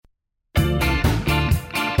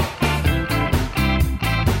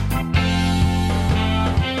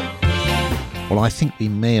Well, I think we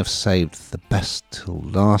may have saved the best till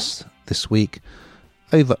last this week.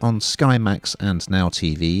 Over on Sky Max and Now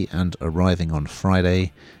TV, and arriving on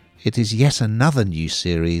Friday, it is yet another new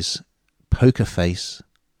series, Poker Face.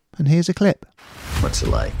 And here's a clip. What's it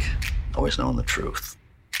like? Always knowing the truth.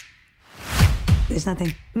 There's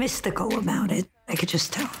nothing mystical about it. I could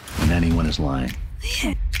just tell. When anyone is lying.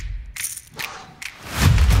 Yeah.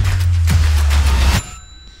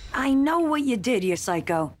 I know what you did, you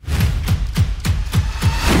psycho.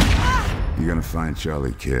 You're gonna find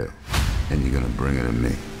Charlie Kidd, and you're gonna bring her to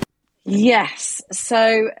me. Yes,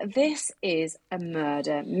 so this is a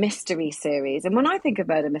murder mystery series, and when I think of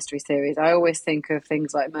murder mystery series, I always think of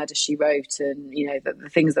things like Murder, She Wrote, and you know the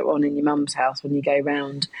things that were on in your mum's house when you go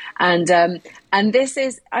round, and this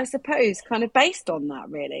is, I suppose, kind of based on that.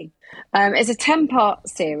 Really, it's a 10-part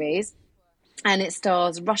series, and it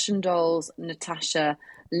stars Russian Doll's Natasha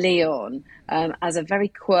Lyonne as a very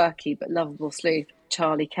quirky but lovable sleuth,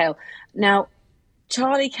 Charlie Cale. Now,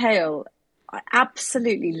 Charlie Cale, I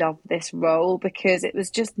absolutely love this role because it was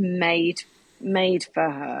just made for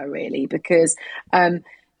her, really, because the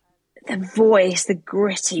voice, the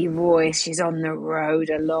gritty voice, she's on the road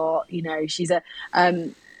a lot, you know, she's a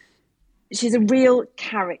real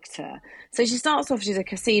character. So she starts off, she's a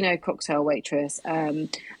casino cocktail waitress,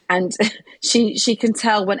 and she can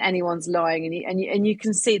tell when anyone's lying, and you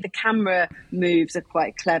can see the camera moves are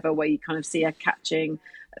quite clever, where you kind of see her catching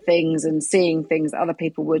things and seeing things that other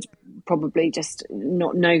people would probably just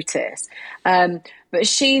not notice. But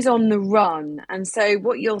she's on the run, and so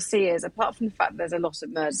what you'll see is, apart from the fact that there's a lot of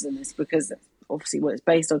murders in this, because that's obviously what it's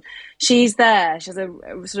based on, she's there. She has a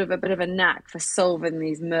sort of a bit of a knack for solving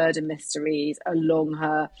these murder mysteries along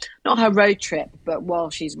her, not her road trip, but while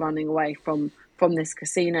she's running away from this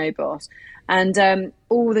casino boss. And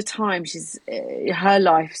all the time, her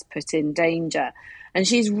life's put in danger. And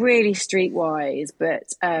she's really streetwise, but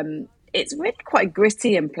it's really quite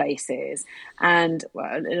gritty in places, and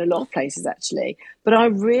well, in a lot of places actually. But I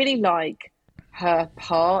really like her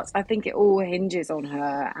part. I think it all hinges on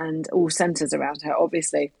her and all centres around her,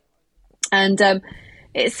 obviously. And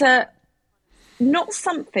it's not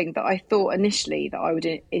something that I thought initially that I would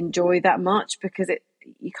enjoy that much, because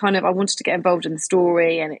I wanted to get involved in the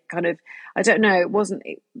story, and it kind of, I don't know,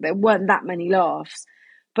 there weren't that many laughs.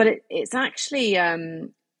 But it's actually,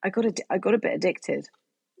 I got a bit addicted.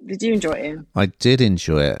 Did you enjoy it, Ian? I did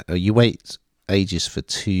enjoy it. You wait ages for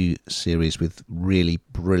 2 series with really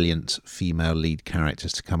brilliant female lead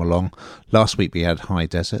characters to come along. Last week we had High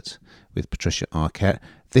Desert with Patricia Arquette.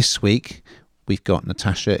 This week we've got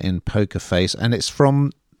Natasha in Poker Face, and it's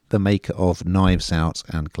from the maker of Knives Out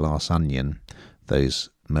and Glass Onion, those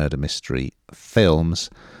murder mystery films.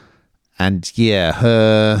 And yeah,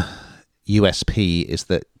 her USP is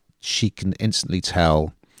that she can instantly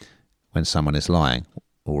tell when someone is lying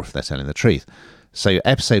or if they're telling the truth. So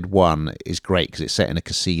episode 1 is great because it's set in a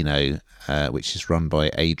casino, which is run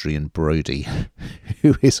by Adrian Brody,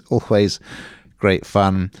 who is always great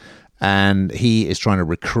fun. And he is trying to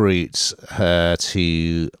recruit her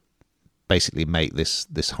to basically make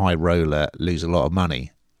this high roller lose a lot of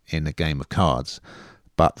money in a game of cards.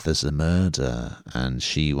 But there's a murder, and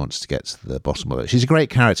she wants to get to the bottom of it. She's a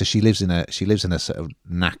great character. She lives in a sort of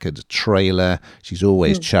knackered trailer. She's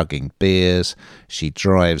always chugging beers. She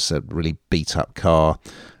drives a really beat up car.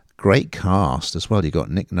 Great cast as well. You've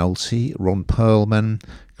got Nick Nolte, Ron Perlman,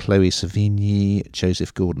 Chloe Sevigny,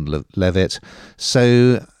 Joseph Gordon-Levitt.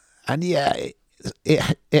 So, and yeah,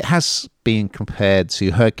 it has been compared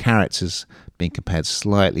to, her characters being compared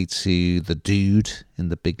slightly to the dude in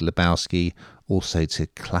The Big Lebowski, also to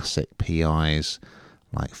classic PIs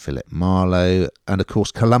like Philip Marlowe, and of course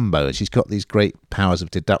Columbo. And she's got these great powers of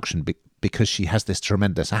deduction because she has this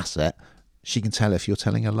tremendous asset. She can tell if you're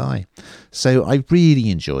telling a lie. So I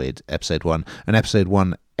really enjoyed episode 1, and episode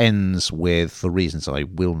 1 ends with, for reasons I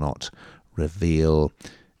will not reveal,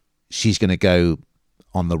 she's going to go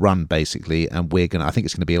on the run basically, and I think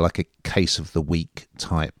it's going to be like a case of the week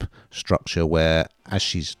type structure, where as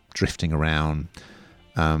she's drifting around,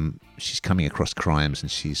 she's coming across crimes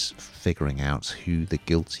and she's figuring out who the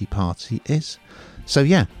guilty party is. So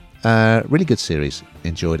yeah, really good series.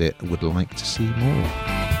 Enjoyed it. Would like to see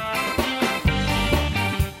more.